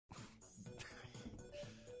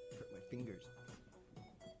fingers.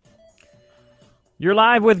 You're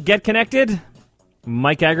live with Get Connected.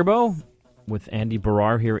 Mike Agerbo with Andy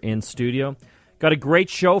Barrar here in studio. Got a great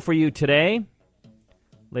show for you today.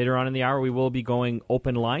 Later on in the hour, we will be going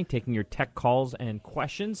open line, taking your tech calls and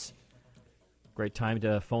questions. Great time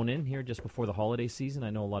to phone in here just before the holiday season. I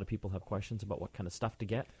know a lot of people have questions about what kind of stuff to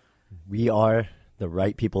get. We are the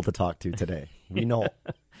right people to talk to today. We know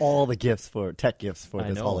all the tech gifts for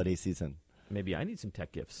this holiday season. Maybe I need some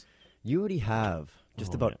tech gifts. You already have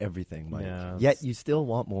just about everything, Mike. Yeah, Yet you still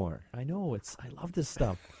want more. I know. I love this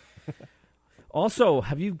stuff. Also,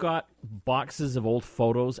 have you got boxes of old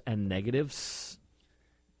photos and negatives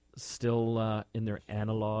still in their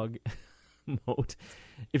analog mode?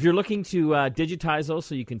 If you're looking to digitize those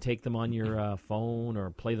so you can take them on your phone or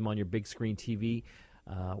play them on your big screen TV,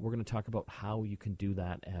 we're going to talk about how you can do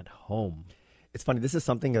that at home. It's funny. This is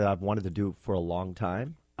something that I've wanted to do for a long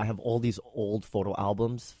time. I have all these old photo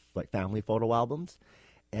albums, like family photo albums,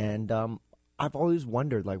 and I've always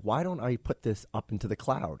wondered, like, why don't I put this up into the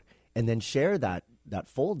cloud and then share that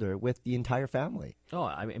folder with the entire family? Oh,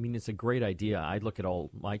 I mean, it's a great idea. I look at all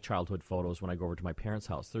my childhood photos when I go over to my parents'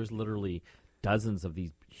 house. There's literally dozens of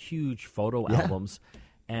these huge photo albums,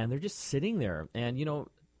 and they're just sitting there. And, you know,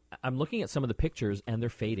 I'm looking at some of the pictures, and they're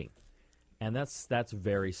fading. And that's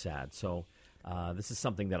very sad. So this is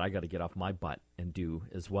something that I got to get off my butt and do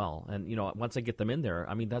as well. And, you know, once I get them in there,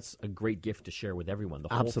 I mean, that's a great gift to share with everyone, the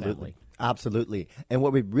whole family. Absolutely. And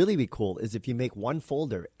what would really be cool is if you make one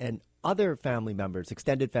folder and other family members,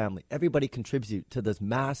 extended family, everybody contribute to this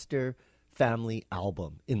master family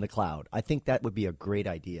album in the cloud. I think that would be a great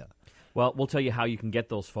idea. Well, we'll tell you how you can get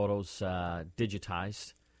those photos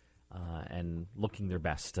digitized and looking their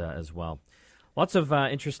best as well. Lots of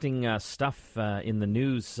interesting stuff in the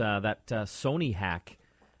news. That Sony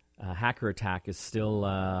hacker attack is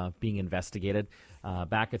still being investigated.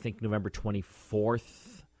 Back, I think, November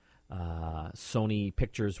 24th, Sony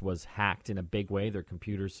Pictures was hacked in a big way. Their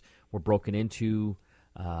computers were broken into.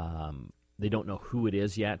 They don't know who it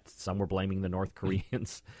is yet. Some were blaming the North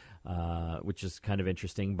Koreans, which is kind of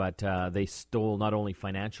interesting. But they stole not only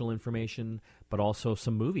financial information, but also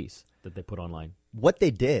some movies that they put online. What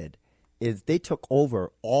they did is they took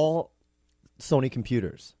over all Sony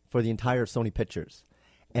computers for the entire Sony Pictures.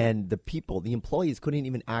 And the employees couldn't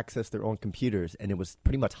even access their own computers. And it was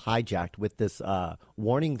pretty much hijacked with this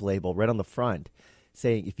warning label right on the front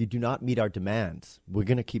saying, if you do not meet our demands, we're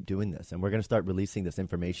going to keep doing this. And we're going to start releasing this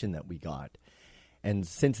information that we got. And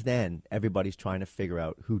since then, everybody's trying to figure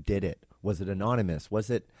out who did it. Was it anonymous?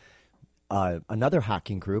 Was it another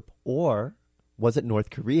hacking group? Or was it North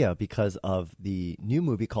Korea because of the new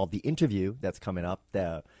movie called The Interview that's coming up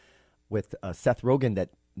with Seth Rogen that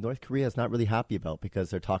North Korea is not really happy about because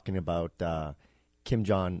they're talking about Kim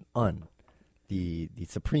Jong-un, the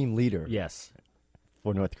supreme leader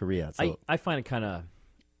for North Korea. So I find it kind of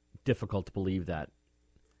difficult to believe that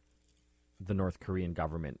the North Korean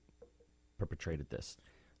government perpetrated this.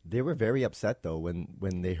 They were very upset, though,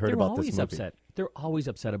 when they heard about this movie. Upset. They're always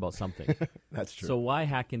upset about something. That's true. So why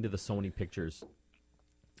hack into the Sony Pictures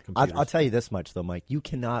computers? I'll tell you this much, though, Mike. You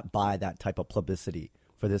cannot buy that type of publicity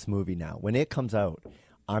for this movie now. When it comes out,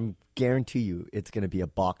 I'm guarantee you it's going to be a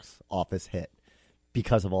box office hit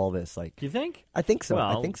because of all this. Like, you think? I think so.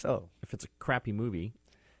 Well, I think so. If it's a crappy movie.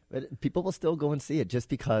 But people will still go and see it just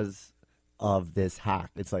because of this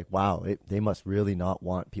hack. It's like, wow, they must really not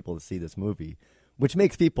want people to see this movie, which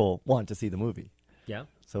makes people want to see the movie. Yeah.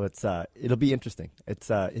 So it'll be interesting. It's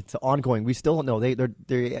ongoing. We still don't know.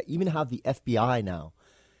 They even have the FBI now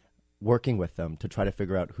working with them to try to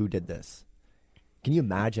figure out who did this. Can you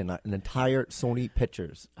imagine an entire Sony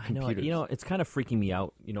Pictures computers? I know. You know, it's kind of freaking me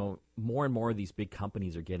out. You know, more and more of these big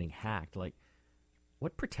companies are getting hacked. Like,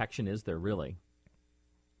 what protection is there really?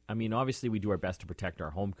 I mean, obviously we do our best to protect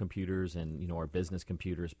our home computers and, you know, our business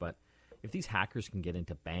computers, but if these hackers can get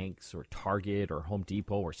into banks or Target or Home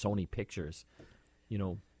Depot or Sony Pictures, you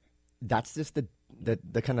know. That's just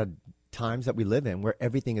the kind of times that we live in where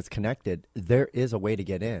everything is connected. There is a way to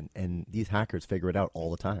get in, and these hackers figure it out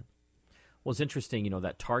all the time. Well, it's interesting, you know,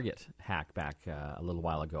 that Target hack back a little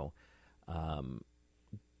while ago.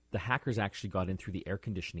 The hackers actually got in through the air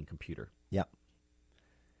conditioning computer. Yeah.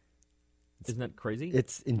 Isn't that crazy?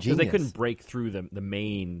 It's ingenious. Because they couldn't break through the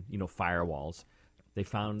main, you know, firewalls. They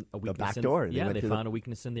found a weakness. The back door. They found a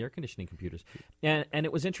weakness in the air conditioning computers. And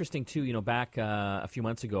it was interesting, too. You know, back a few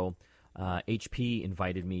months ago, HP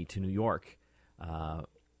invited me to New York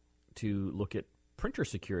to look at printer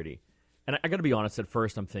security. And I got to be honest, at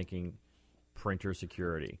first I'm thinking, printer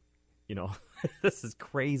security. You know, this is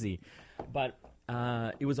crazy. But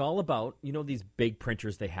It was all about, these big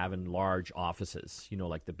printers they have in large offices,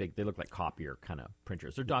 like they look like copier kind of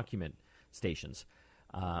printers. They're document stations.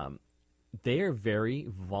 They are very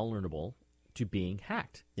vulnerable to being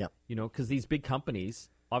hacked. Yeah. Because these big companies,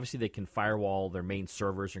 obviously they can firewall their main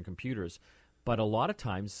servers and computers, but a lot of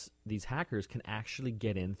times these hackers can actually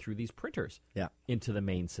get in through these printers into the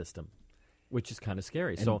main system, which is kind of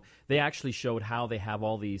scary. So they actually showed how they have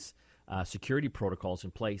all these security protocols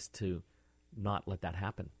in place to not let that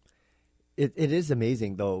happen. It is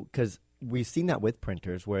amazing, though, because we've seen that with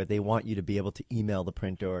printers where they want you to be able to email the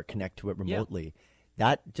printer or connect to it remotely. Yeah.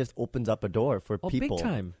 That just opens up a door for people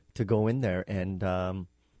to go in there and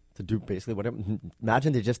to do basically whatever.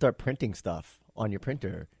 Imagine they just start printing stuff on your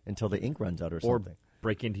printer until the ink runs out or something. Or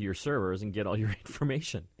break into your servers and get all your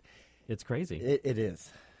information. It's crazy. It is.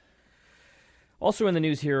 Also in the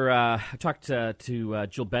news here, I talked to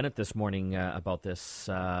Jill Bennett this morning about this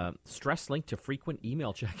stress linked to frequent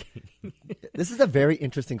email checking. This is a very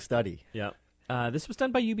interesting study. Yeah. This was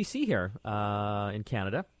done by UBC here in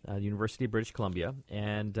Canada, the University of British Columbia,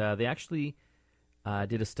 and they actually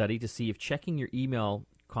did a study to see if checking your email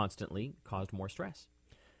constantly caused more stress.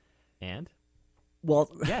 And? Well,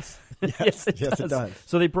 yes. yes, it does.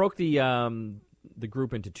 So they broke the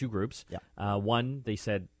group into two groups. Yeah. One, they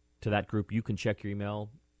said to that group, you can check your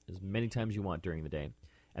email as many times you want during the day.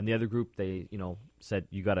 And the other group, they said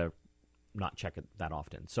you got to not check it that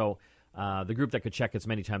often. So the group that could check as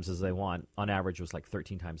many times as they want, on average, was like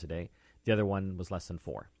 13 times a day. The other one was less than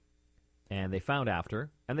 4. And they found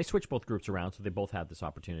and they switched both groups around, so they both had this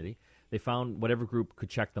opportunity. They found whatever group could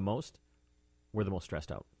check the most were the most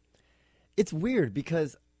stressed out. It's weird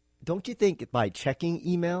because don't you think by checking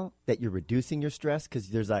email that you're reducing your stress? Because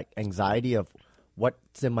there's like anxiety of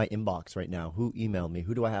what's in my inbox right now? Who emailed me?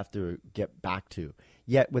 Who do I have to get back to?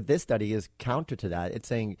 Yet with this study is counter to that. It's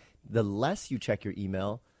saying the less you check your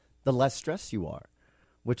email, the less stressed you are,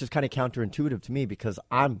 which is kind of counterintuitive to me because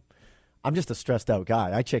I'm just a stressed out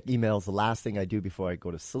guy. I check emails the last thing I do before I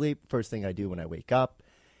go to sleep, first thing I do when I wake up,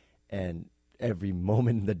 and every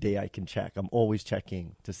moment in the day I can check. I'm always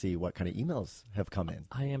checking to see what kind of emails have come in.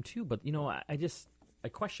 I am too, but I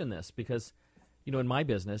question this because in my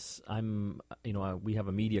business, we have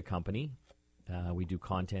a media company. We do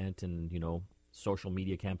content and social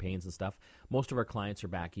media campaigns and stuff. Most of our clients are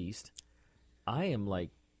back east. I am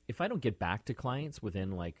like, if I don't get back to clients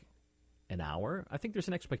within like an hour, I think there's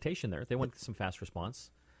an expectation there. If they want some fast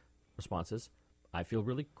responses, I feel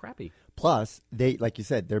really crappy. Plus, they, like you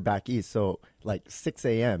said, they're back east. So like 6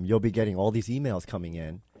 a.m., you'll be getting all these emails coming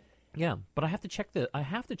in. Yeah, but I have to check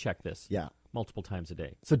this. Yeah. Multiple times a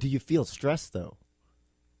day. So do you feel stressed though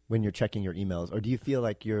when you're checking your emails, or do you feel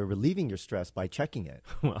like you're relieving your stress by checking it?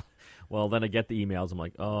 Well, then I get the emails. I'm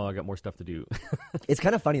like, oh, I got more stuff to do. It's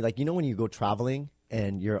kind of funny, like when you go traveling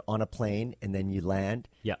and you're on a plane and then you land,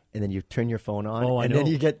 and then you turn your phone on, and then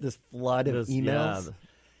you get this flood of emails. Yeah,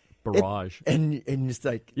 barrage. And it's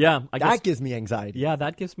like, that gives me anxiety. Yeah,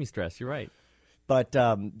 that gives me stress. You're right. But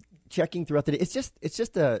checking throughout the day, it's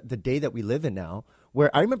just the day that we live in now,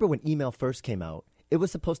 where I remember when email first came out, it was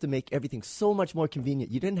supposed to make everything so much more convenient.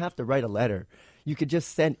 You didn't have to write a letter. You could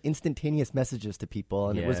just send instantaneous messages to people,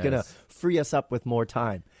 and it was going to free us up with more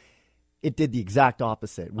time. It did the exact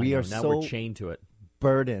opposite. We're chained to it.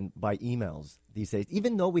 Burdened by emails these days.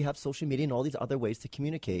 Even though we have social media and all these other ways to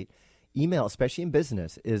communicate, email, especially in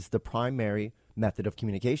business, is the primary method of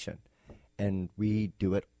communication. And we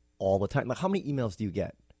do it all the time. Like, how many emails do you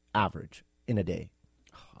get average in a day?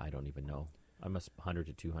 I don't even know. I must 100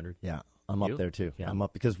 to 200. Yeah, I'm up there too. Yeah. I'm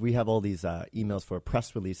up because we have all these emails for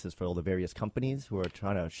press releases for all the various companies who are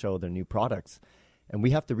trying to show their new products. And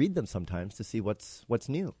we have to read them sometimes to see what's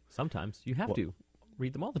new. Sometimes you have to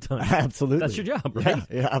read them all the time. Absolutely. That's your job, right?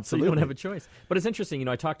 Yeah, absolutely. So you don't have a choice. But it's interesting,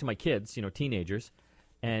 I talk to my kids, teenagers,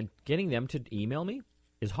 and getting them to email me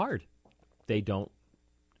is hard. They don't,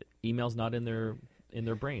 email's not in their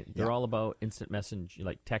brain. They're all about instant message,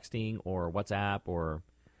 like texting or WhatsApp or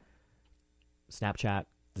Snapchat.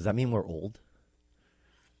 Does that mean we're old?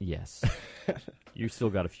 Yes. You still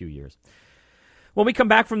got a few years. When we come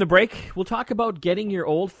back from the break, we'll talk about getting your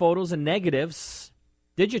old photos and negatives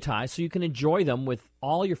digitized so you can enjoy them with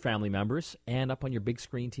all your family members and up on your big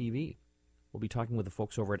screen TV. We'll be talking with the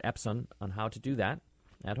folks over at Epson on how to do that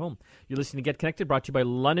at home. You're listening to Get Connected, brought to you by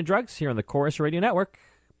London Drugs here on the Chorus Radio Network.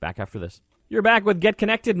 Back after this. You're back with Get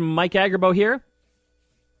Connected. Mike Agerbo here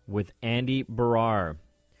with Andy Barrar.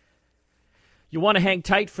 You want to hang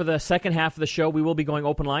tight for the second half of the show. We will be going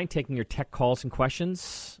open line, taking your tech calls and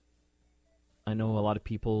questions. I know a lot of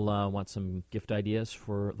people want some gift ideas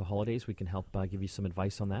for the holidays. We can help give you some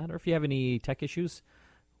advice on that. Or if you have any tech issues,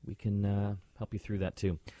 we can help you through that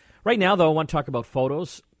too. Right now, though, I want to talk about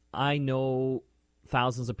photos. I know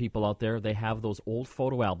thousands of people out there, they have those old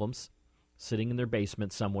photo albums sitting in their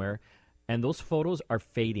basement somewhere, and those photos are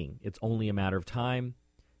fading. It's only a matter of time.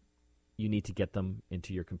 You need to get them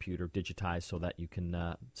into your computer, digitized, so that you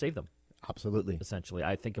can save them. Absolutely. Essentially.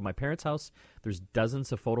 I think in my parents' house, there's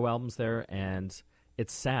dozens of photo albums there, and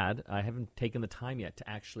it's sad. I haven't taken the time yet to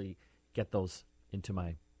actually get those into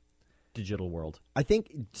my digital world. I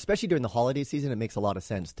think, especially during the holiday season, it makes a lot of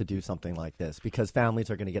sense to do something like this because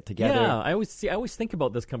families are going to get together. Yeah, I always think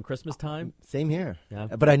about this come Christmas time. Same here. Yeah.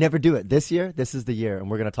 But I never do it. This year, this is the year,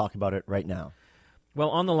 and we're going to talk about it right now. Well,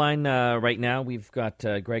 on the line right now, we've got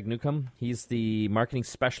Greg Newcomb. He's the marketing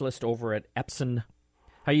specialist over at Epson.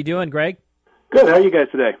 How you doing, Greg? Good. How are you guys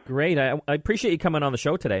today? Great. I appreciate you coming on the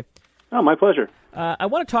show today. Oh, my pleasure. I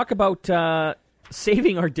want to talk about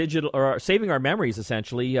saving our digital or saving our memories.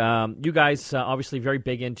 Essentially, you guys obviously very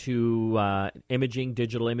big into imaging,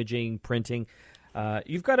 digital imaging, printing.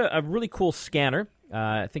 You've got a really cool scanner.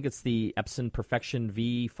 I think it's the Epson Perfection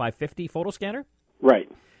V550 photo scanner. Right.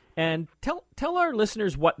 And tell our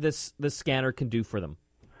listeners what this scanner can do for them.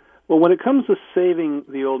 Well, when it comes to saving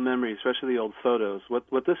the old memories, especially the old photos, what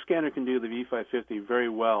this scanner can do, the V550, very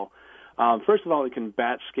well. First of all, it can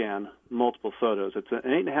batch scan multiple photos. It's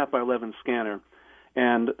an 8.5 by 11 scanner,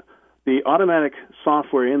 and the automatic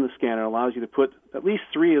software in the scanner allows you to put at least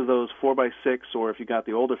 3 of those 4 by 6, or if you got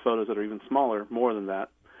the older photos that are even smaller, more than that,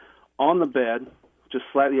 on the bed, just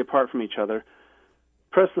slightly apart from each other.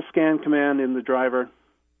 Press the scan command in the driver.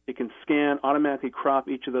 It can scan, automatically crop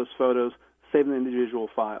each of those photos, save them in individual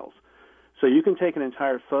files. So you can take an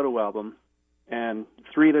entire photo album and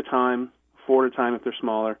 3 at a time, 4 at a time if they're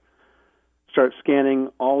smaller, start scanning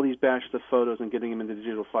all these batches of photos and getting them into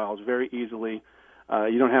digital files very easily.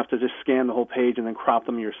 You don't have to just scan the whole page and then crop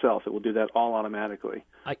them yourself. It will do that all automatically.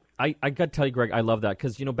 I got to tell you, Greg, I love that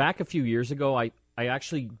because, back a few years ago, I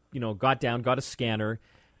actually, got a scanner,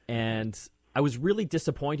 and I was really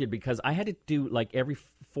disappointed because I had to do like every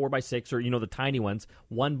 4 by 6 or, the tiny ones,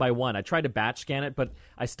 one by one. I tried to batch scan it, but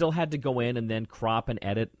I still had to go in and then crop and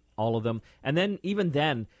edit all of them. And then even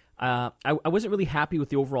then, I wasn't really happy with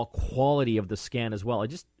the overall quality of the scan as well.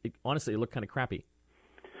 Honestly, it looked kind of crappy.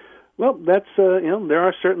 Well, that's, there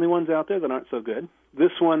are certainly ones out there that aren't so good.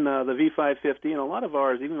 This one, the V550, and a lot of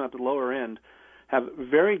ours, even at the lower end, have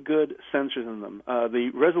very good sensors in them.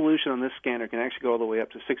 The resolution on this scanner can actually go all the way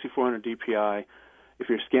up to 6400 DPI. If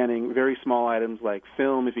you're scanning very small items like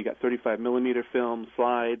film, if you got 35 millimeter film,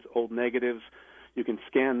 slides, old negatives, you can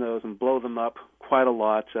scan those and blow them up quite a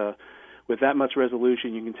lot. With that much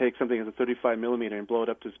resolution, you can take something as a 35 millimeter and blow it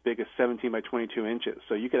up to as big as 17 by 22 inches.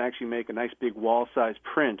 So you could actually make a nice big wall-size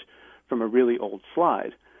print from a really old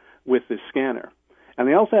slide with this scanner. And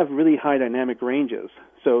they also have really high dynamic ranges.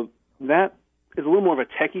 So that is a little more of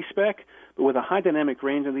a techie spec, but with a high dynamic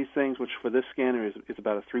range of these things, which for this scanner is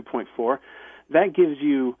about a 3.4, that gives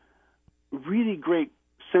you really great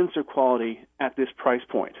sensor quality at this price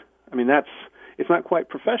point. I mean, it's not quite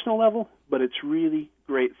professional level, but it's really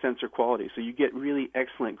great sensor quality. So you get really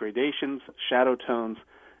excellent gradations, shadow tones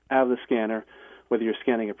out of the scanner, whether you're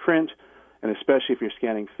scanning a print, and especially if you're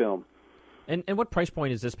scanning film. And what price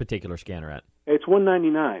point is this particular scanner at? It's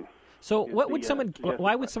 $199. So why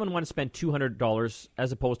would someone want to spend $200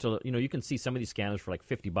 as opposed to, you can see some of these scanners for like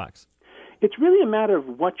 $50? It's really a matter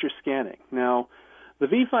of what you're scanning. Now, the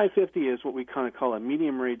V550 is what we kind of call a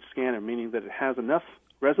medium-range scanner, meaning that it has enough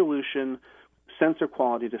resolution, sensor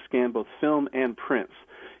quality to scan both film and prints.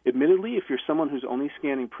 Admittedly, if you're someone who's only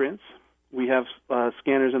scanning prints, we have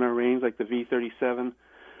scanners in our range like the V37,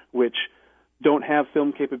 which don't have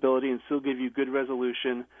film capability and still give you good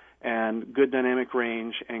resolution and good dynamic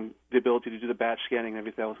range and the ability to do the batch scanning and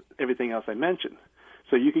everything else I mentioned.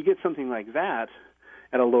 So you could get something like that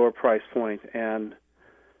at a lower price point and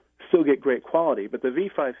still get great quality. But the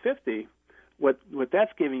V550, what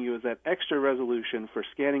that's giving you is that extra resolution for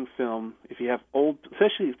scanning film. If you have old,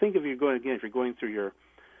 especially think if you're going through your,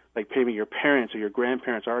 like maybe your parents or your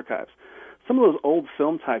grandparents' archives, some of those old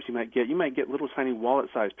film types you might get little tiny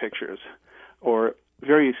wallet-sized pictures or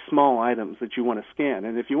very small items that you want to scan.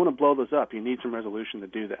 And if you want to blow those up, you need some resolution to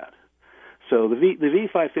do that. So the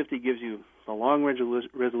V550 gives you a long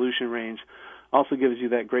resolution range, also gives you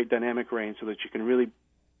that great dynamic range so that you can really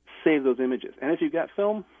save those images. And if you've got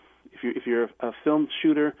film, if you're a film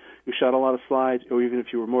shooter who shot a lot of slides, or even if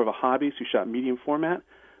you were more of a hobbyist who shot medium format,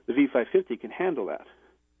 the V550 can handle that.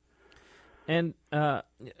 And a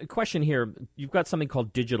question here, you've got something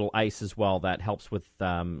called digital ice as well that helps with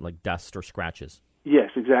like dust or scratches.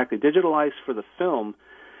 Yes, exactly. Digital ice for the film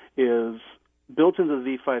is built into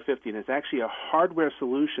the V550, and it's actually a hardware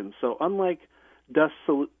solution. So unlike dust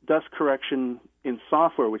correction in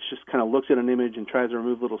software, which just kind of looks at an image and tries to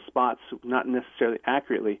remove little spots, not necessarily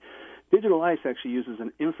accurately, Digital Ice actually uses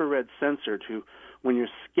an infrared sensor to, when you're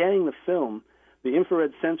scanning the film, the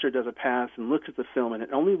infrared sensor does a pass and looks at the film, and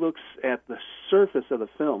it only looks at the surface of the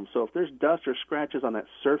film. So if there's dust or scratches on that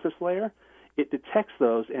surface layer, it detects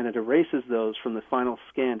those and it erases those from the final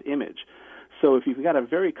scanned image. So if you've got a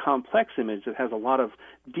very complex image that has a lot of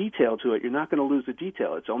detail to it, you're not going to lose the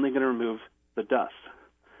detail. It's only going to remove the dust.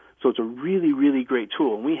 So it's a really, really great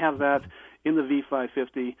tool. And we have that in the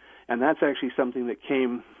V550, and that's actually something that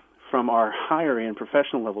came from our higher-end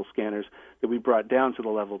professional level scanners that we brought down to the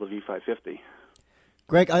level of the V550.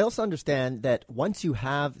 Greg, I also understand that once you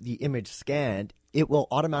have the image scanned, it will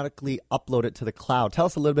automatically upload it to the cloud. Tell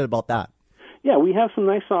us a little bit about that. Yeah, we have some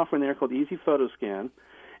nice software in there called Easy Photo Scan.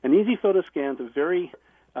 And Easy Photo Scan is a very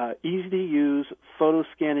easy-to-use photo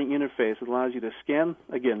scanning interface. It allows you to scan,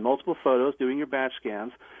 again, multiple photos, doing your batch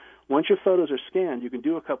scans. Once your photos are scanned, you can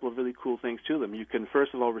do a couple of really cool things to them. You can,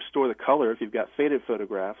 first of all, restore the color if you've got faded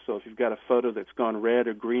photographs. So if you've got a photo that's gone red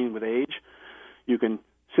or green with age, you can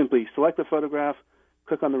simply select the photograph,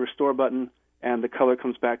 click on the Restore button, and the color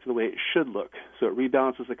comes back to the way it should look. So it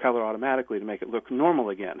rebalances the color automatically to make it look normal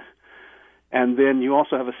again. And then you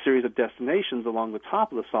also have a series of destinations along the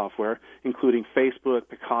top of the software, including Facebook,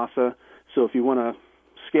 Picasa. So if you want to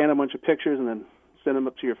scan a bunch of pictures and then send them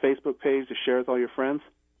up to your Facebook page to share with all your friends,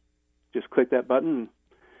 just click that button and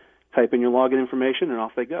type in your login information, and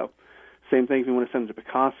off they go. Same thing if you want to send it to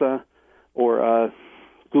Picasa or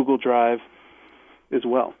Google Drive as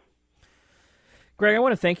well. Greg, I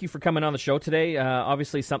want to thank you for coming on the show today.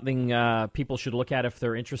 Obviously something people should look at if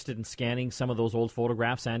they're interested in scanning some of those old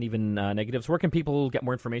photographs and even negatives. Where can people get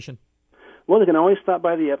more information? Well, they can always stop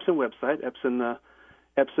by the Epson website,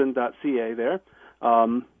 epson.ca there.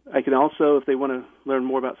 I can also, if they want to learn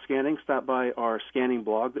more about scanning, stop by our scanning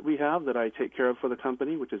blog that we have that I take care of for the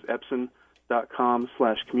company, which is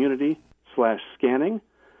epson.com/community/scanning.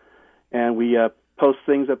 And we post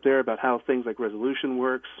things up there about how things like resolution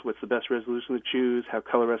works, what's the best resolution to choose, how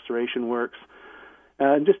color restoration works,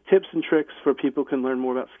 and just tips and tricks for people who can learn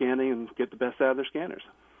more about scanning and get the best out of their scanners.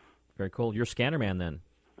 Very cool. You're Scanner Man then.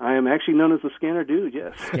 I am actually known as the Scanner Dude,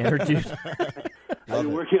 yes. Scanner Dude. I've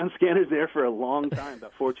been working on scanners there for a long time,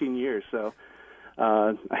 about 14 years, so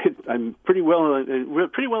I'm pretty well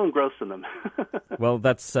engrossed in them. Well,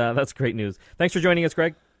 that's great news. Thanks for joining us,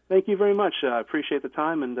 Greg. Thank you very much. I appreciate the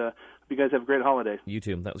time, and hope you guys have a great holiday. You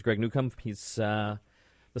too. That was Greg Newcomb. He's the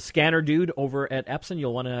Scanner Dude over at Epson.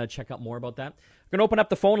 You'll want to check out more about that. We're going to open up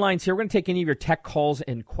the phone lines here. We're going to take any of your tech calls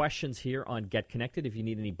and questions here on Get Connected. If you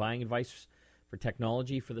need any buying advice for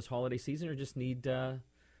technology for this holiday season or just need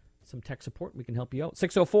some tech support, we can help you out.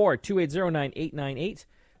 604-280-9898.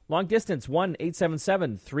 Long distance,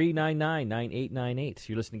 1-877-399-9898.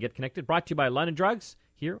 You're listening to Get Connected, brought to you by London Drugs,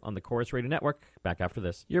 here on the Chorus Radio Network. Back after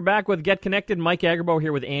this. You're back with Get Connected. Mike Agerbo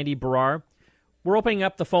here with Andy Barrar. We're opening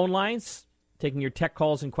up the phone lines, taking your tech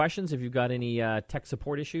calls and questions. If you've got any tech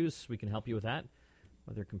support issues, we can help you with that,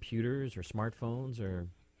 whether computers or smartphones or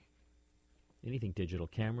anything digital,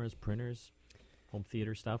 cameras, printers, home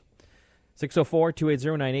theater stuff.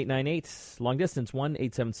 604-280-9898. Long distance,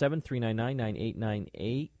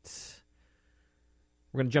 1-877-399-9898.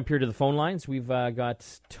 We're going to jump here to the phone lines. We've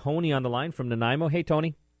got Tony on the line from Nanaimo. Hey,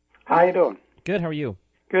 Tony. How you doing? Good. How are you?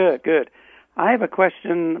 Good, good. I have a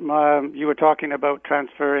question. You were talking about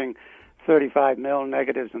transferring 35 mil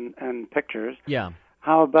negatives and pictures. Yeah.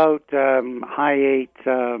 How about high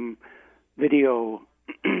 8 video,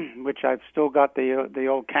 which I've still got the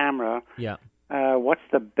old camera. Yeah. What's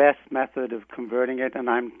the best method of converting it? And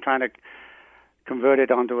I'm trying to convert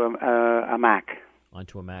it onto a Mac.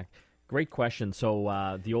 Onto a Mac. Great question.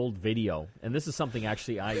 So the old video, and this is something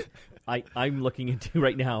actually I'm looking into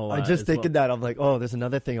right now. I'm just thinking that. I'm like, oh, there's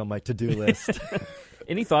another thing on my to-do list.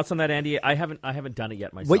 Any thoughts on that, Andy? I haven't done it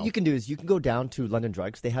yet myself. What you can do is you can go down to London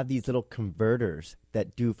Drugs. They have these little converters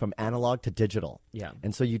that do from analog to digital. Yeah.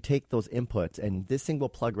 And so you take those inputs, and this thing will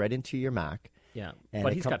plug right into your Mac. Yeah. And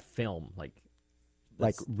But he's got film, like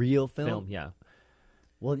real film? Yeah.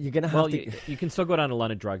 Well, you're going to have to... you can still go down to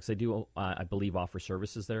London Drugs. They do, I believe, offer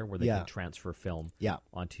services there where they can transfer film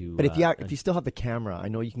onto... But if you still have the camera, I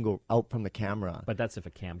know you can go out from the camera. But that's if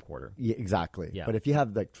a camcorder. Yeah, exactly. Yeah. But if you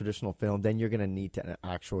have like traditional film, then you're going to need an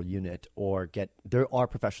actual unit or there are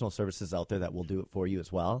professional services out there that will do it for you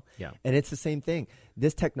as well. Yeah. And it's the same thing.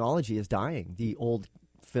 This technology is dying, the old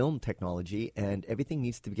film technology, and everything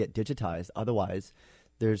needs to get digitized. Otherwise,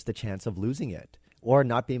 there's the chance of losing it or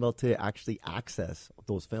not being able to actually access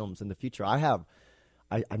those films in the future. I have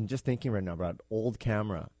I'm just thinking right now about an old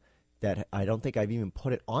camera that I don't think I've even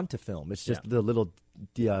put it onto film. It's just the little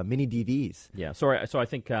mini DVs. Yeah. So I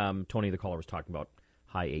think Tony, the caller, was talking about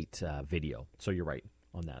high 8 video. So you're right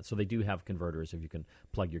on that. So they do have converters if you can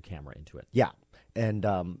plug your camera into it. Yeah. And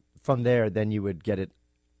from there, then you would get it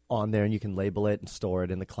on there and you can label it and store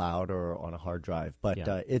it in the cloud or on a hard drive. But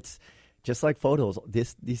it's just like photos.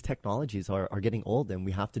 These technologies are getting old, and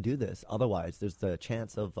we have to do this. Otherwise, there's the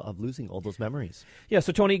chance of losing all those memories. Yeah,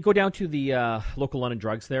 so Tony, go down to the local London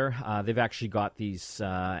Drugs there. They've actually got these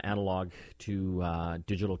analog to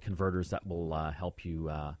digital converters that will help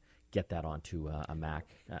you get that onto a Mac,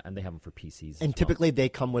 and they have them for PCs. And typically they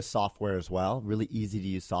come with software as well, really easy to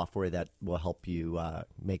use software that will help you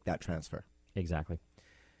make that transfer. Exactly.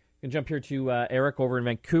 Going to jump here to Eric over in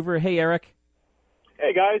Vancouver. Hey, Eric.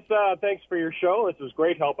 Hey, guys. Thanks for your show. This was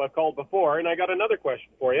great help. I've called before, and I got another question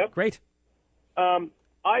for you. Great.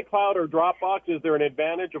 iCloud or Dropbox, is there an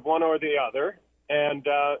advantage of one or the other? And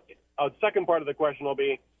a second part of the question will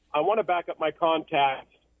be, I want to back up my contacts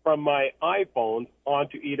from my iPhone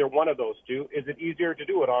onto either one of those two. Is it easier to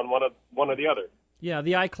do it on one or the other? Yeah,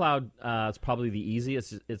 the iCloud is probably the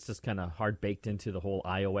easiest. It's just kind of hard baked into the whole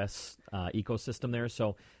iOS ecosystem there.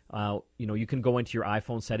 So, you can go into your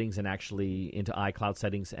iPhone settings and actually into iCloud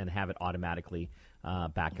settings and have it automatically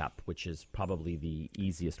back up, which is probably the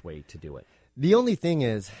easiest way to do it. The only thing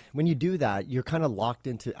is, when you do that, you're kind of locked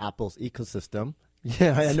into Apple's ecosystem.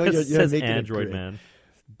 Yeah, I know you're making Android, it man.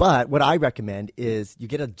 But what I recommend is you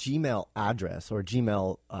get a Gmail address or a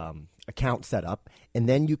Gmail account set up, and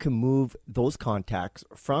then you can move those contacts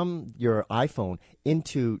from your iPhone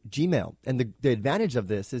into Gmail. And the advantage of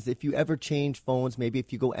this is if you ever change phones, maybe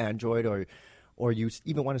if you go Android or you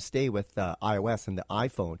even want to stay with iOS and the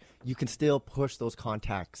iPhone, you can still push those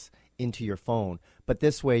contacts into your phone. But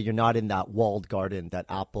this way, you're not in that walled garden that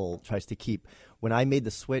Apple tries to keep. When I made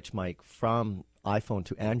the switch, Mike, from iPhone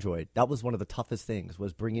to Android, that was one of the toughest things,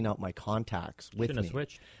 was bringing out my contacts with me. Shouldn't have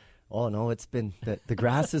switched. Oh, no, it's been the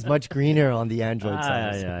grass is much greener on the Android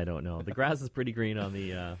side. Yeah, I don't know. The grass is pretty green on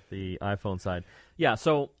the iPhone side. Yeah,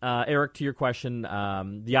 so, Eric, to your question, the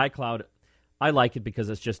iCloud, I like it because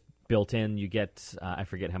it's just built in. You get, I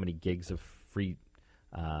forget how many gigs of free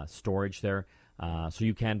storage there. So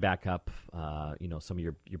you can back up, some of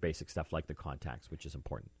your basic stuff like the contacts, which is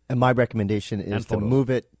important. And my recommendation is to photos. move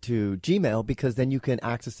it to Gmail, because then you can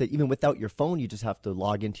access it even without your phone. You just have to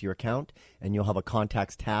log into your account, and you'll have a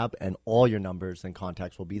contacts tab, and all your numbers and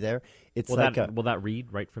contacts will be there. It's Will that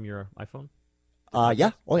read right from your iPhone?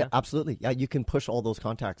 Yeah. Oh, yeah, absolutely. Yeah, you can push all those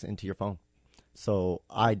contacts into your phone. So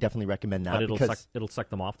I definitely recommend that. But it'll suck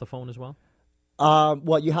them off the phone as well?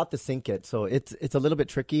 Well, you have to sync it, so it's a little bit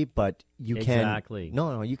tricky, but you can. Exactly.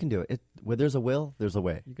 No, you can do it. Where there's a will, there's a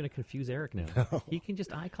way. You're going to confuse Eric now. He can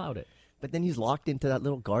just iCloud it. But then he's locked into that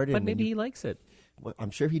little garden. But maybe he likes it. Well,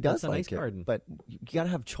 I'm sure he does That's a like nice it. garden. But you got to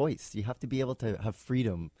have choice. You have to be able to have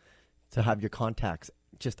freedom to have your contacts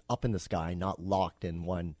just up in the sky, not locked in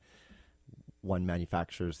one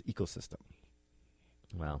manufacturer's ecosystem.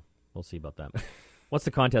 Well, we'll see about that. What's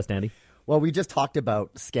the contest, Andy? Well, we just talked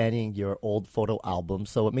about scanning your old photo album,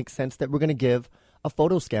 so it makes sense that we're going to give a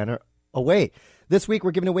photo scanner away. This week,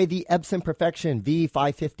 we're giving away the Epson Perfection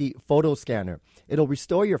V550 photo scanner. It'll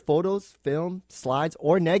restore your photos, film, slides,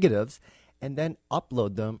 or negatives, and then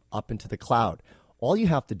upload them up into the cloud. All you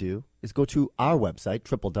have to do is go to our website,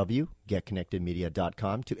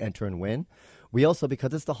 www.getconnectedmedia.com, to enter and win. We also,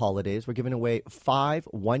 because it's the holidays, we're giving away 5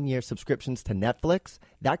 one-year subscriptions to Netflix.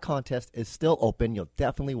 That contest is still open. You'll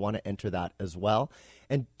definitely want to enter that as well.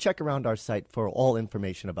 And check around our site for all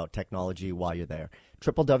information about technology while you're there.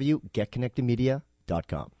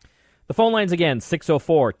 www.getconnectedmedia.com. The phone lines again,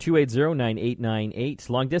 604-280-9898.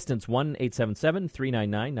 Long distance,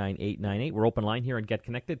 1-877-399-9898. We're open line here on Get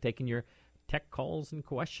Connected, taking your tech calls and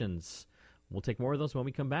questions. We'll take more of those when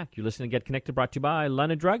we come back. You're listening to Get Connected, brought to you by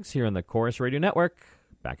London Drugs here on the Chorus Radio Network.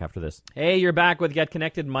 Back after this. Hey, you're back with Get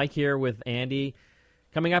Connected. Mike here with Andy.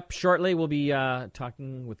 Coming up shortly, we'll be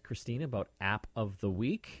talking with Christina about App of the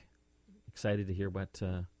Week. Excited to hear what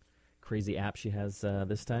crazy app she has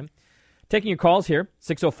this time. Taking your calls here,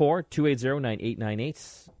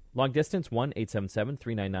 604-280-9898. Long distance,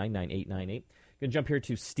 1-877-399-9898. Going to jump here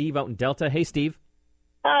to Steve out in Delta. Hey, Steve.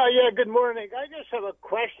 Yeah, good morning. I just have a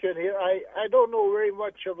question here. I don't know very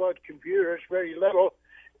much about computers, very little,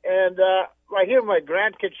 and I hear my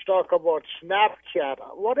grandkids talk about Snapchat.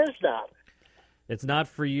 What is that? It's not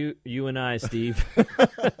for you and I, Steve.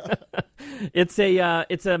 It's a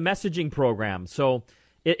messaging program. So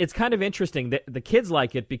it's kind of interesting. The kids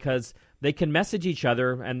like it because they can message each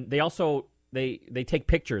other, and they also they take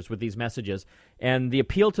pictures with these messages. And the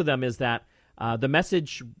appeal to them is that The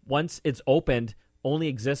message, once it's opened, only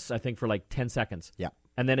exists, I think, for like 10 seconds. Yeah.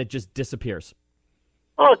 And then it just disappears.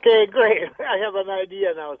 Okay, great. I have an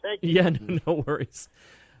idea now. Thank you. Yeah, no worries.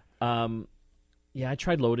 I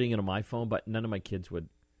tried loading it on my phone, but none of my kids would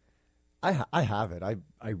I have it.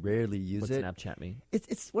 I rarely use it. Snapchat me.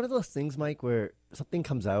 It's one of those things, Mike, where something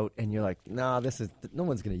comes out and you're like, nah, no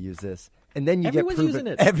one's going to use this. And then you Everyone's get proven, using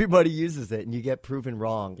it. Everybody uses it, and you get proven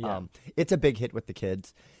wrong. Yeah. It's a big hit with the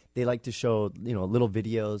kids. They like to show, little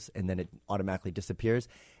videos, and then it automatically disappears.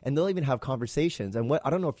 And they'll even have conversations. And I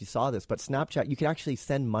don't know if you saw this, but Snapchat, you can actually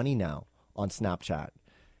send money now on Snapchat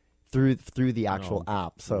through the actual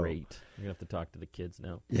app. So Great. You're going to have to talk to the kids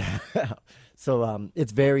now. yeah. So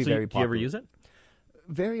it's very, very Do you popular. ever use it?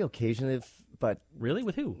 Very occasionally, but Really?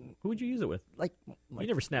 With who? Who would you use it with? like You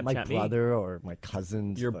never Snapchat my me. brother or my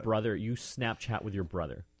cousins. Your but- brother. You Snapchat with your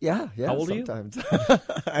brother. Yeah. How old are you? sometimes.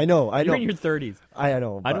 I know. You're in your 30s. I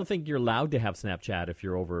know. I but- don't think you're allowed to have Snapchat if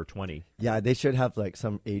you're over 20. Yeah, they should have like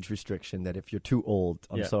some age restriction that if you're too old,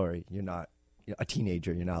 I'm Yeah. sorry, you're not a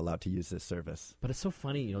teenager. You're not allowed to use this service. But it's so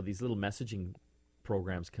funny, these little messaging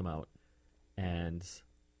programs come out, and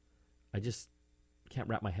I just can't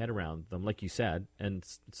wrap my head around them, like you said, and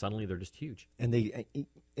suddenly they're just huge. And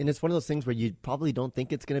it's one of those things where you probably don't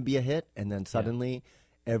think it's going to be a hit, and then suddenly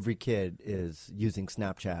every kid is using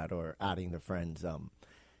Snapchat or adding their friends.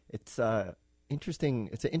 It's interesting.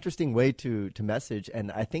 It's an interesting way to message,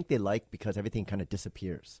 and I think they like because everything kind of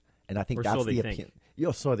disappears. And I think Or that's so they the think.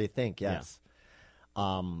 appeal. So they think, yes.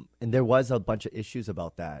 And there was a bunch of issues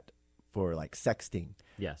about that for like sexting.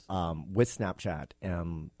 Yes. With Snapchat,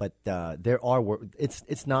 but there are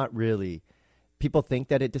it's not really. People think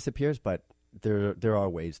that it disappears, but there are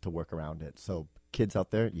ways to work around it. So kids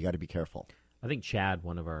out there, you got to be careful. I think Chad,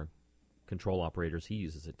 one of our control operators, he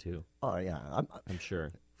uses it too. Oh yeah, I'm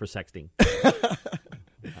sure for sexting.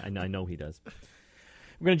 I know he does.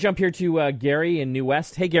 We're going to jump here to Gary in New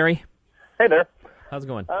West. Hey, Gary. Hey there. How's it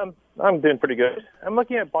going? I'm doing pretty good. I'm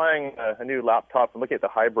looking at buying a new laptop. I'm looking at the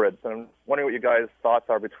hybrids, and I'm wondering what you guys' thoughts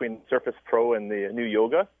are between Surface Pro and the new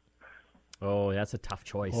Yoga. Oh, that's a tough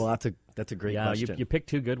choice. well, that's a great question. you picked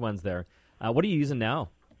two good ones there. What are you using now?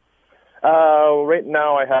 Right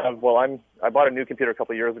now, I bought a new computer a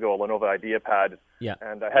couple of years ago, a Lenovo IdeaPad, Yeah.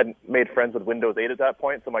 and I hadn't made friends with Windows 8 at that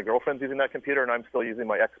point, so my girlfriend's using that computer, and I'm still using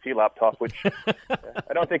my XP laptop, which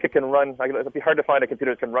I don't think it can run. It'll be hard to find a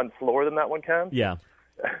computer that can run slower than that one can. Yeah.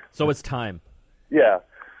 So it's time. Yeah.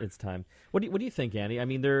 It's time. What do you think, Andy? I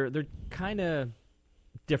mean, they're kind of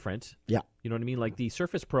different. Yeah. You know what I mean? Like the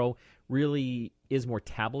Surface Pro really is more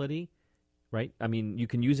tablet-y, right? I mean, you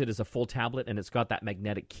can use it as a full tablet, and it's got that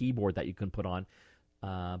magnetic keyboard that you can put on.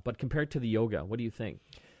 But compared to the Yoga, what do you think?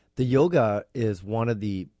 The Yoga is one of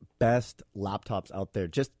the best laptops out there.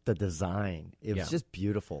 Just the design, it's just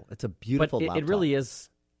beautiful. It's a beautiful But laptop. it really is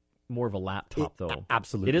more of a laptop, though.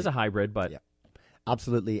 Absolutely, It is a hybrid, but Yeah.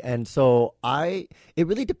 Absolutely. And so it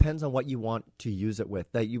really depends on what you want to use it with.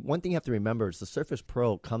 One thing you have to remember is the Surface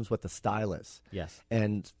Pro comes with a stylus. yes.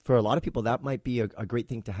 And for a lot of people, that might be a great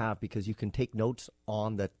thing to have because you can take notes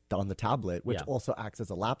on the tablet, which Yeah. also acts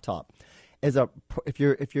as a laptop. If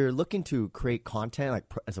you're looking to create content like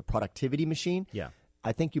as a productivity machine, Yeah.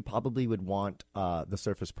 I think you probably would want the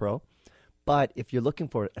Surface Pro. But if you're looking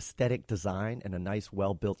for aesthetic design and a nice,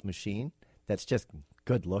 well-built machine that's just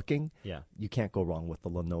good looking, Yeah. you can't go wrong with the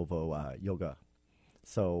Lenovo Yoga.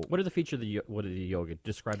 So What are the features of the Yoga?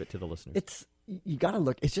 Describe it to the listeners. you got to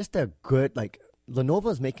look. It's just a good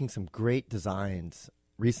Lenovo's making some great designs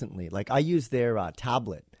recently. Like I use their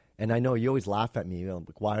tablet, and I know you always laugh at me.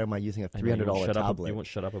 Like, why am I using a I know, you won't $300 shut up- tablet? You won't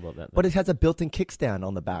shut up about that. But it has a built-in kickstand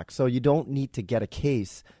on the back, so you don't need to get a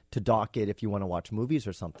case to dock it if you want to watch movies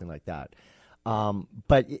or something like that.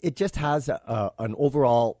 But it just has an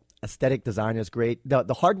overall aesthetic design is great.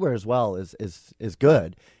 The hardware as well is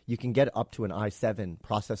good. You can get up to an i7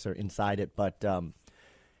 processor inside it, but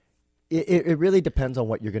it really depends on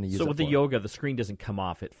what you're going to use. So it with for. the Yoga, the screen doesn't come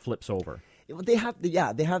off; it flips over. They have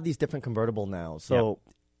these different convertible now. So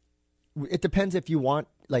it depends if you want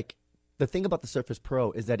the thing about the Surface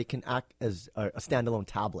Pro is that it can act as a standalone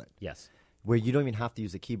tablet. Yes. Where you don't even have to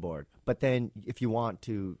use a keyboard. But then if you want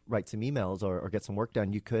to write some emails or get some work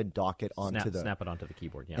done, you could dock it onto Snap it onto the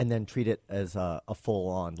keyboard. Yeah. and then treat it as a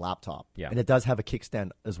full-on laptop. Yeah. And it does have a kickstand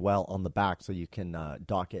as well on the back, so you can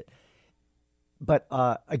dock it. But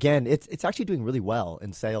again, it's actually doing really well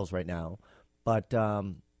in sales right now. But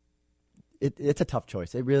it's a tough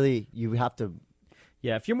choice. It really, you have to.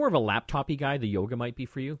 Yeah, if you're more of a laptopy guy, the Yoga might be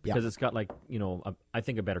for you because Yeah. it's got I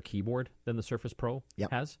think a better keyboard than the Surface Pro Yep.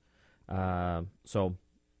 has. So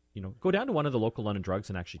go down to one of the local London Drugs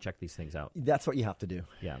and actually check these things out. That's what you have to do.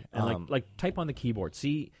 Yeah, and like type on the keyboard.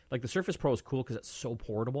 See, like the Surface Pro is cool because it's so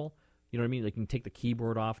portable. You know what I mean? Like you can take the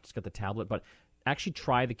keyboard off. It's got the tablet, but actually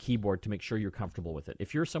try the keyboard to make sure you're comfortable with it.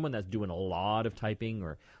 If you're someone that's doing a lot of typing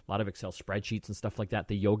or a lot of Excel spreadsheets and stuff like that,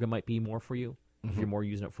 the Yoga might be more for you if you're more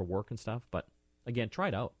using it for work and stuff. But again, try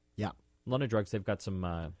it out. Yeah. London Drugs, they've got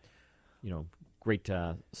some, great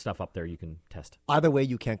stuff up there you can test. Either way,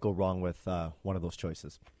 you can't go wrong with one of those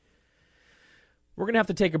choices. We're going to have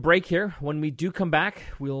to take a break here. When we do come back,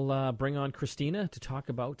 we'll bring on Christina to talk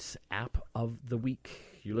about App of the Week.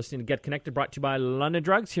 You're listening to Get Connected, brought to you by London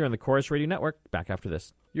Drugs here on the Chorus Radio Network. Back after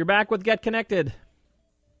this. You're back with Get Connected.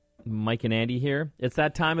 Mike and Andy here. It's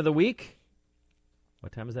that time of the week.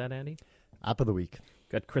 What time is that, Andy? App of the Week.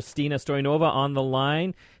 Got Christina Stoyanova on the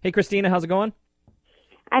line. Hey, Christina, how's it going?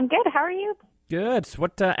 I'm good. How are you? Good.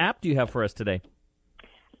 What app do you have for us today?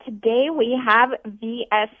 Today we have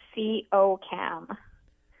VSCO Cam.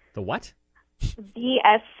 The what?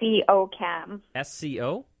 VSCO Cam.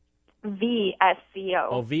 SCO? VSCO.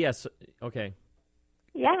 Oh, VS. Okay.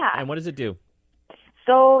 Yeah. And what does it do?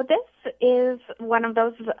 So this is one of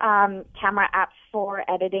those camera apps for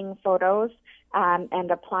editing photos and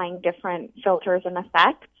applying different filters and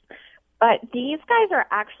effects. But these guys are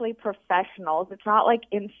actually professionals. It's not like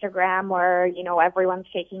Instagram where, everyone's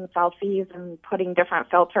taking selfies and putting different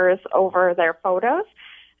filters over their photos.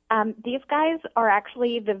 These guys are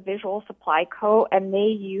actually the Visual Supply Co., and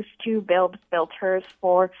they used to build filters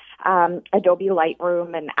for Adobe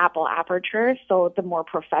Lightroom and Apple Aperture, so the more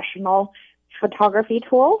professional photography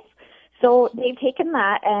tools. So they've taken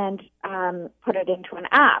that and put it into an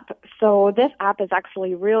app. So this app is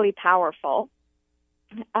actually really powerful.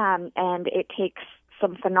 And it takes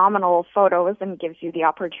some phenomenal photos and gives you the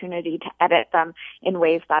opportunity to edit them in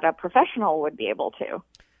ways that a professional would be able to.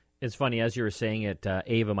 It's funny, as you were saying it,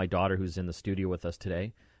 Ava, my daughter, who's in the studio with us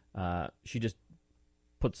today, she just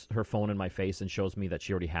puts her phone in my face and shows me that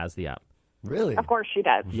she already has the app. Really? Of course she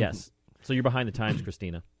does. Yes. So you're behind the times,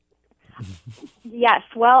 Christina. Yes.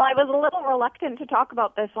 Well, I was a little reluctant to talk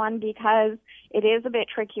about this one because it is a bit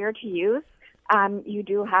trickier to use. You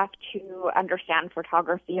do have to understand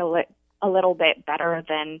photography a little bit better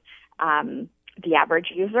than the average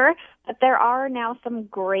user. But there are now some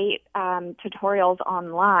great tutorials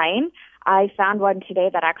online. I found one today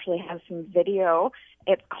that actually has some video.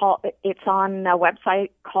 It's on a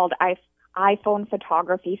website called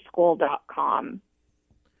iPhonePhotographySchool.com.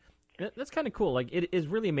 That's kind of cool. Like, it is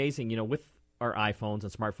really amazing, with our iPhones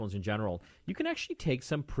and smartphones in general, you can actually take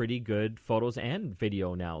some pretty good photos and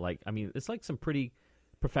video now. It's like some pretty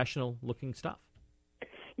professional looking stuff.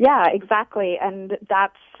 Yeah, exactly. And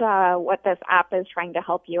that's what this app is trying to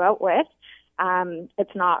help you out with.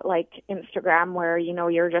 It's not like Instagram where,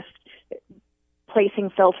 you're just placing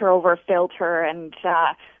filter over filter and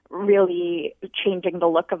really changing the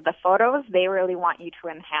look of the photos. They really want you to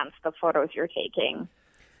enhance the photos you're taking.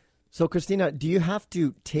 So, Christina, do you have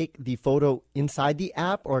to take the photo inside the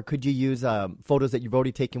app, or could you use photos that you've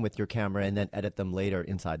already taken with your camera and then edit them later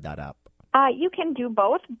inside that app? You can do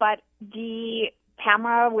both, but the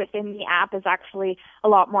camera within the app is actually a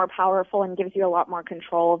lot more powerful and gives you a lot more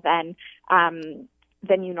control than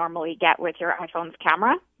you normally get with your iPhone's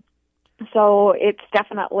camera. So it's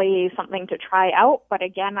definitely something to try out. But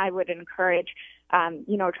again, I would encourage,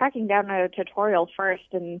 tracking down a tutorial first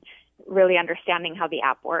and really understanding how the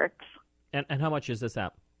app works. And how much is this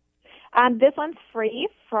app? This one's free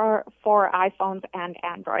for iPhones and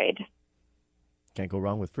Android. Can't go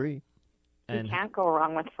wrong with free. And you can't go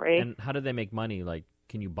wrong with free. And how do they make money? Like,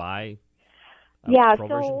 can you buy a pro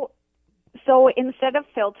version? So instead of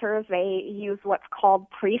filters, they use what's called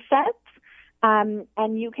presets.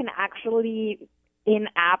 And you can actually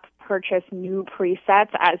in-app purchase new presets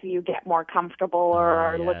as you get more comfortable or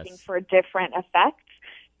are looking for different effects.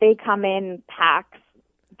 They come in packs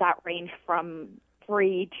that range from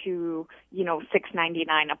free to,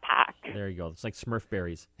 $6.99 a pack. There you go. It's like Smurf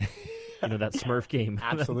berries. That Smurf game.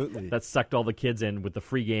 Absolutely. that sucked all the kids in with the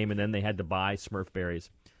free game, and then they had to buy Smurf berries.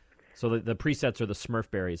 So the presets are the Smurf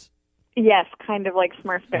berries. Yes, kind of like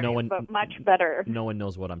Smurf berries, but much better. No one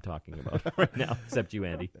knows what I'm talking about right now, except you,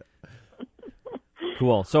 Andy.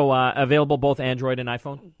 Cool. So available both Android and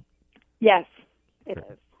iPhone? Yes, it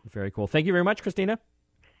is. Very cool. Thank you very much, Christina.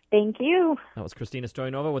 Thank you. That was Christina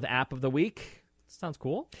Stoyanova with App of the Week. Sounds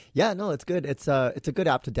cool. Yeah, no, it's good. It's a good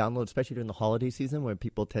app to download, especially during the holiday season where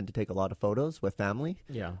people tend to take a lot of photos with family.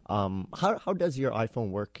 Yeah. How does your iPhone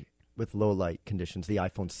work with low light conditions? The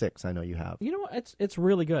iPhone 6, I know you have. It's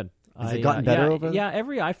really good. Has it gotten better over? Yeah,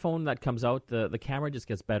 every iPhone that comes out, the camera just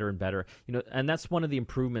gets better and better. And that's one of the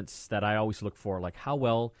improvements that I always look for, like how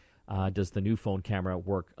well does the new phone camera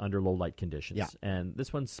work under low light conditions? Yeah. And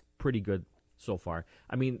this one's pretty good so far.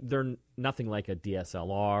 I mean, they're nothing like a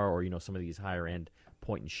DSLR or some of these higher end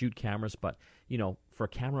point and shoot cameras, but for a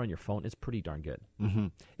camera on your phone, it's pretty darn good. Mm-hmm.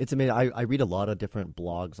 It's amazing. I read a lot of different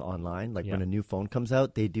blogs online. Like when a new phone comes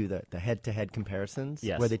out, they do the head-to-head comparisons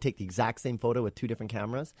where they take the exact same photo with two different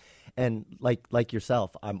cameras. And like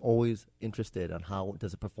yourself, I'm always interested on how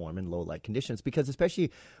does it perform in low light conditions, because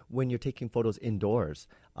especially when you're taking photos indoors,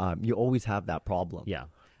 you always have that problem. Yeah.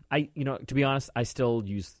 To be honest, I still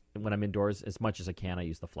use, when I'm indoors, as much as I can, I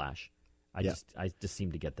use the flash. I just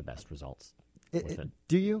seem to get the best results.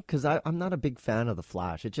 Do you? Because I'm not a big fan of the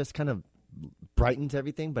flash. It just kind of brightens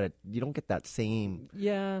everything, but you don't get that same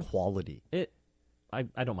quality.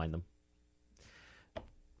 I don't mind them.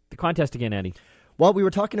 The contest again, Andy. Well, we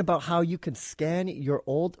were talking about how you can scan your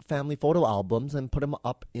old family photo albums and put them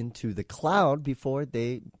up into the cloud before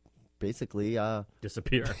they basically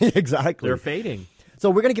disappear. Exactly. They're fading. So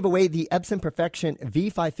we're going to give away the Epson Perfection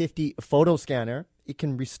V550 photo scanner. It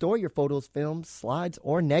can restore your photos, films, slides,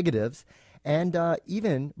 or negatives, and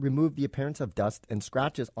even remove the appearance of dust and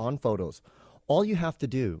scratches on photos. All you have to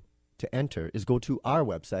do to enter is go to our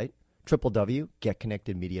website,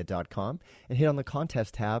 www.getconnectedmedia.com, and hit on the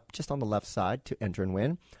contest tab just on the left side to enter and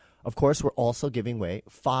win. Of course, we're also giving away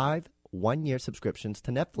 5 one-year subscriptions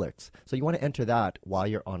to Netflix. So you want to enter that while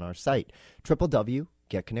you're on our site,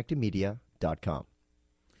 www.getconnectedmedia.com.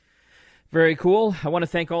 Very cool. I want to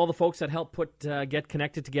thank all the folks that helped put Get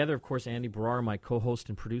Connected together. Of course, Andy Barrar, my co-host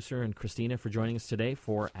and producer, and Christina for joining us today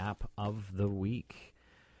for App of the Week.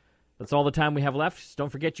 That's all the time we have left. Don't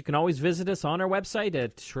forget, you can always visit us on our website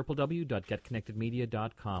at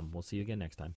www.getconnectedmedia.com. We'll see you again next time.